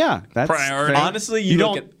mean, yeah, that's Priority. fair. Honestly, you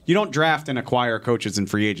look don't draft and acquire coaches in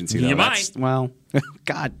free agency. Though. You That's- might. Well,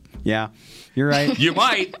 God, yeah, you're right. You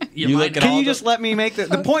might. You You might. look at Can all you the- just let me make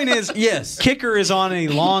the point? Is Yes. kicker is on a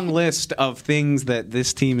long list of things that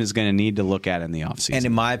this team is going to need to look at in the offseason. And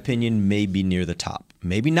in my opinion, maybe near the top.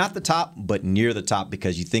 Maybe not the top, but near the top,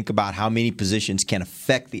 because you think about how many positions can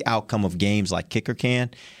affect the outcome of games like kicker can.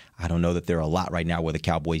 I don't know that there are a lot right now where the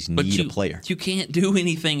Cowboys need a player. You can't do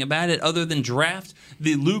anything about it other than draft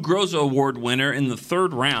the Lou Groza Award winner in the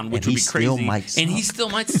 3rd round, which And would he be crazy. still might suck. And he still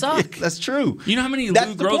might suck. That's true. You know how many That's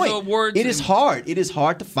Lou the Groza point. awards? It is hard. It is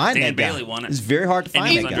hard to find Dan that guy. Bailey won it. It's very hard to And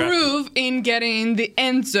find he that guy. Improve in getting the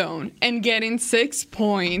end zone and getting 6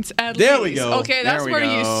 points at There least. we go. Okay, There that's we where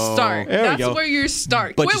you go. start. There we That's go. where you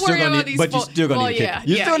start. But Quit you're still worrying gonna about need, these but you're fo- still gonna well, need a kicker. yeah,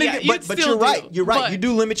 You're yeah, still gonna yeah, need, you'd but still you're right. do. You're right. But- You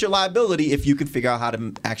do limit your liability if you can figure out how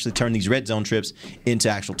to actually turn these red zone trips into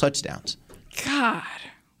actual touchdowns. God.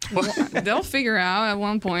 They'll figure out at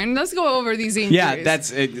one point. Let's go over these injuries. yeah,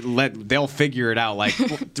 that's it. They'll figure it out. Like,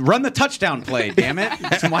 run the touchdown play. Damn it!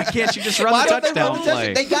 Why can't you just run Why the don't they touchdown run the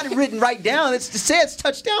play? They got it written right down. It says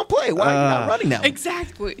touchdown play. Why are you not running that one?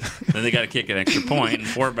 Exactly. Then they got to kick an extra point, and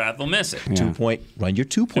Forbath will miss it. 2 point. Run your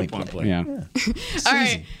 2 point play. Yeah. All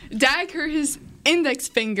right. Dak hurt his index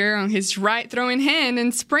finger on his right throwing hand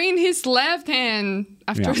and sprained his left hand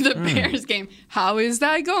after Yeah. the Bears game. How is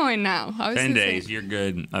that going now? How is 10 his days, hand? you're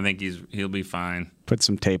good. I think he'll be fine. Put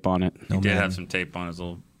some tape on it. He did have some tape on his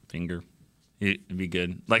little finger. He'd be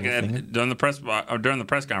good. Like during the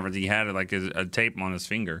press conference, he had like a tape on his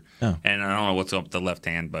finger, and I don't know what's up with the left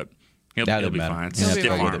hand, but he'll be fine. It's a He'll be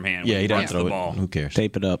stiff fine. arm hand. Yeah, he doesn't doesn't the throw ball. it. Who cares?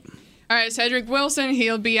 Tape it up. All right, Cedric Wilson,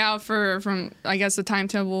 he'll be out from I guess the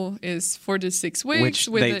timetable is 4 to 6 weeks Which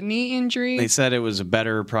with they- a knee injury. They said it was a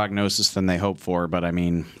better prognosis than they hoped for, but I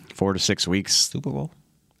mean, 4 to 6 weeks. Super Bowl.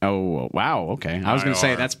 Oh, wow. Okay. I was going to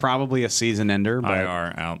say IR. that's probably a season ender, but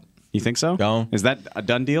IR out. you think so? Gone. Is that a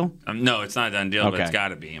done deal? No, it's not a done deal, but Okay. it's got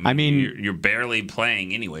to be. I mean- you're barely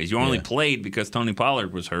playing anyways. You only Yeah. played because Tony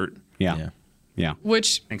Pollard was hurt. Yeah. Yeah.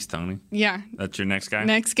 Which, Thanks, Tony. yeah, That's your next guy?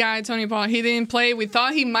 next guy, Tony Pollard. He didn't play. We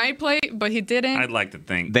thought he might play, but he didn't. I'd like to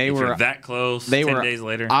think They if were you're that close. They 10 were days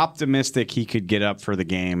later. optimistic he could get up for the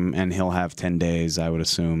game, and he'll have 10 days, I would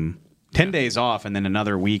assume. 10 days off, and then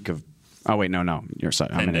another week of. Oh, wait, no. You're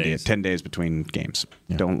sorry. I'm 10 an idiot. days. 10 days between games.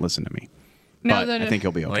 Don't listen to me. No, But the- I think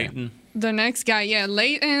he'll be okay. Leighton. The next guy, yeah,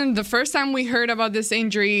 Leighton. The first time we heard about this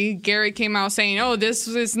injury, Gary came out saying, "Oh, this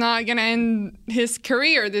is not going to end his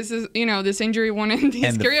career. This is, this injury won't end his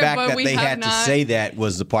And the career." fact but that we they have had not, to say that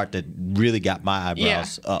was the part that really got my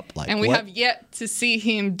eyebrows up. Like, and we what? have yet to see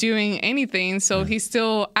him doing anything. So he's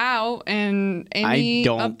still out. And any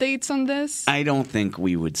updates on this? I don't think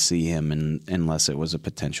we would see him unless it was a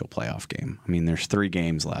potential playoff game. I mean, there's 3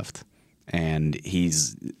 games left, and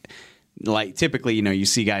he's like typically, you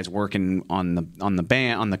see guys working on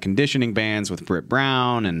the conditioning bands with Britt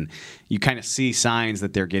Brown, and you kind of see signs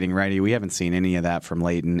that they're getting ready. We haven't seen any of that from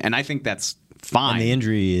Leighton, and I think that's fine. And the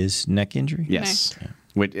injury is neck injury? Yes.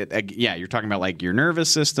 You're talking about like your nervous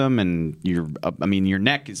system and your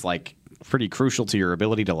neck is like pretty crucial to your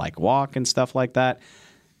ability to like walk and stuff like that.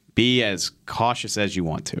 Be as cautious as you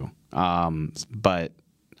want to. But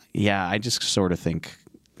yeah, I just sort of think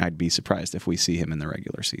I'd be surprised if we see him in the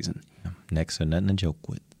regular season. Next, nothing to joke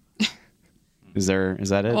with. Is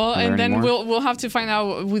that it? Well, Are there and then any more? we'll have to find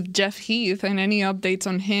out with Jeff Heath and any updates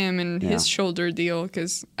on him and his Yeah. shoulder deal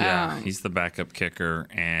because He's the backup kicker,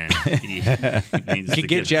 and he needs You to could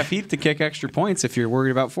get Jeff Heath to kick extra points if you're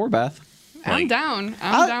worried about Forbath. I'm down.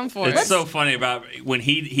 I'm down for it. It's so funny about when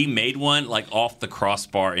he made one like off the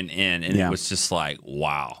crossbar and in, and Yeah. it was just like,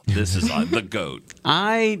 wow, this is the goat.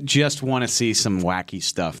 I just want to see some wacky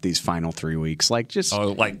stuff these final 3 weeks. Like just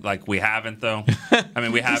like we haven't though. I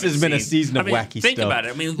mean, we haven't. has been a seen- season of I mean, wacky think stuff. about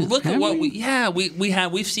it. I mean, look at what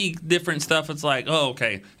we see different stuff. It's like, oh,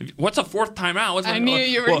 okay, what's a fourth timeout? What's I knew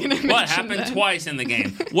you were going to mention What happened that. twice in the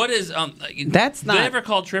game? What is That's Do not- they ever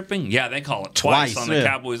call tripping? Yeah, they call it twice on the yeah.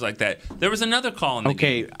 Cowboys like that. There was another call in the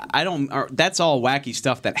Okay, I don't. That's all wacky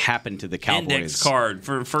stuff that happened to the Cowboys. index card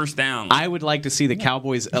for first down. I would like to see the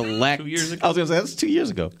Cowboys elect. 2 years ago. I was going to say, that's 2 years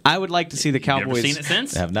ago. I would like to see the You ever Cowboys seen it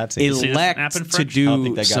since? I have not seen it. See this elect happen to fresh? I don't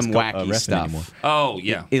think do that guy's some wacky reffing stuff. anymore. Oh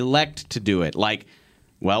yeah. Elect to do it. Like,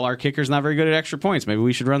 well, our kicker's not very good at extra points. Maybe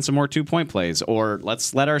we should run some more 2-point plays, or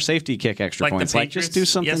let's let our safety kick extra Like points. the Like, Patriots just do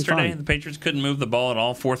something yesterday, fun. the Patriots couldn't move the ball at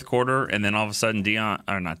all fourth quarter, and then all of a sudden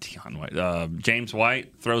James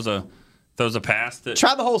White throws a pass that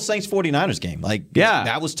Try the whole Saints 49ers game. Like, Yeah.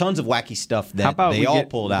 that was tons of wacky stuff How that about they we all get,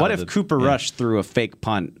 pulled out. What of if the, Cooper yeah. Rush threw a fake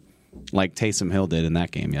punt like Taysom Hill did in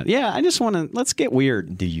that game yet. Yeah, I just want to let's get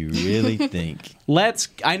weird. Do you really think?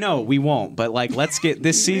 I know we won't, but like let's get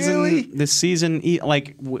this season. Really? This season,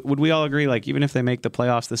 like, would we all agree? Like, even if they make the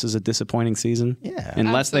playoffs, this is a disappointing season. Yeah,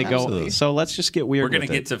 unless they go. absolutely. So let's just get weird. We're going to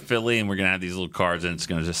with get to Philly, and we're going to have these little cards, and it's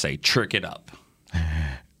going to just say "trick it up."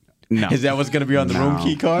 No. Is that what's going to be on the room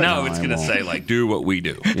key card? No, it's going to say like "do what we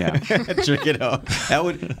do." Yeah, trick it up.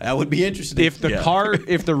 That would be interesting. If the card,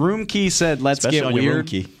 if the room key said "let's Especially get on your room weird,"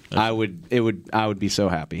 key. I would be so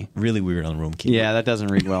happy. Really weird on the room key. Yeah, that doesn't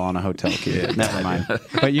read well on a hotel key. Never mind.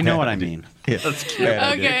 But you know what I mean.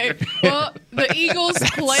 Yeah. Okay. Well, the Eagles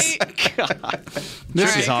play.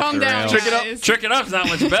 This is off calm the down, rails. guys. Trick it up's not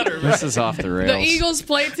much better. This is off the rails. The Eagles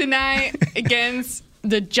play tonight against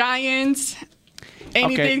the Giants.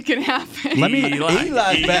 Anything can happen. Let me. Eli's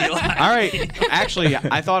back. All right. Actually,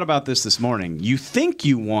 I thought about this morning. You think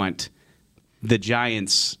you want the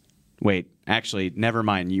Giants? Wait. Actually, never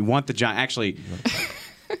mind. You want the Giants. Actually,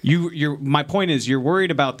 my point is, you're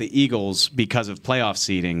worried about the Eagles because of playoff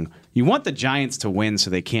seeding. You want the Giants to win so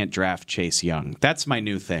they can't draft Chase Young. That's my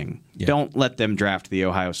new thing. Yeah. Don't let them draft the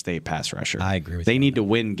Ohio State pass rusher. I agree with you. They you. need to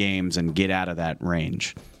win games and get out of that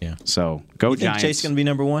range. Yeah. So go you think Giants. Chase is going to be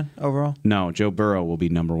number one overall? No, Joe Burrow will be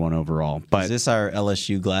number one overall. But is this our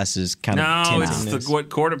LSU glasses kind of? No, it's what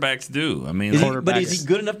quarterbacks do. I mean, but is he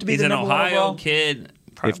good enough to be he's the an number one Ohio overall? kid.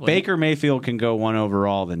 Probably. If Baker Mayfield can go one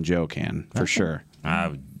overall, then Joe can for sure.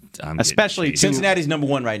 Especially Cincinnati's number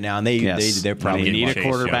one right now, and they're probably when you need a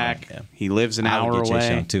quarterback. Yeah. He lives an hour away. Chase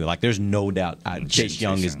Young too. Like there's no doubt. Chase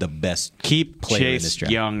Young is the best. Keep player in this Chase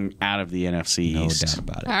draft. Young out of the NFC No East. doubt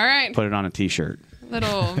about it. All right. Put it on a T-shirt.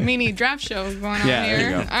 Little mini draft show going on Yeah, here. there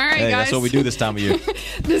you go. All right, Hey, guys. that's what we do this time of year.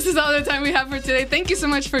 This is all the time we have for today. Thank you so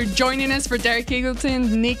much for joining us. For Derek Eagleton,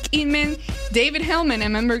 Nick Eatman, David Hellman,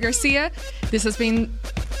 and Member Garcia. This has been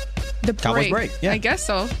the Cowboys break, yeah. I guess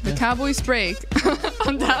so. The Cowboys break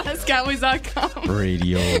on DallasCowboys.com.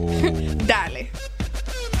 Radio. Dale.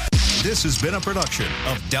 This has been a production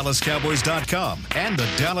of DallasCowboys.com and the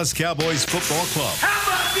Dallas Cowboys Football Club. How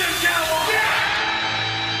about this, Cowboys?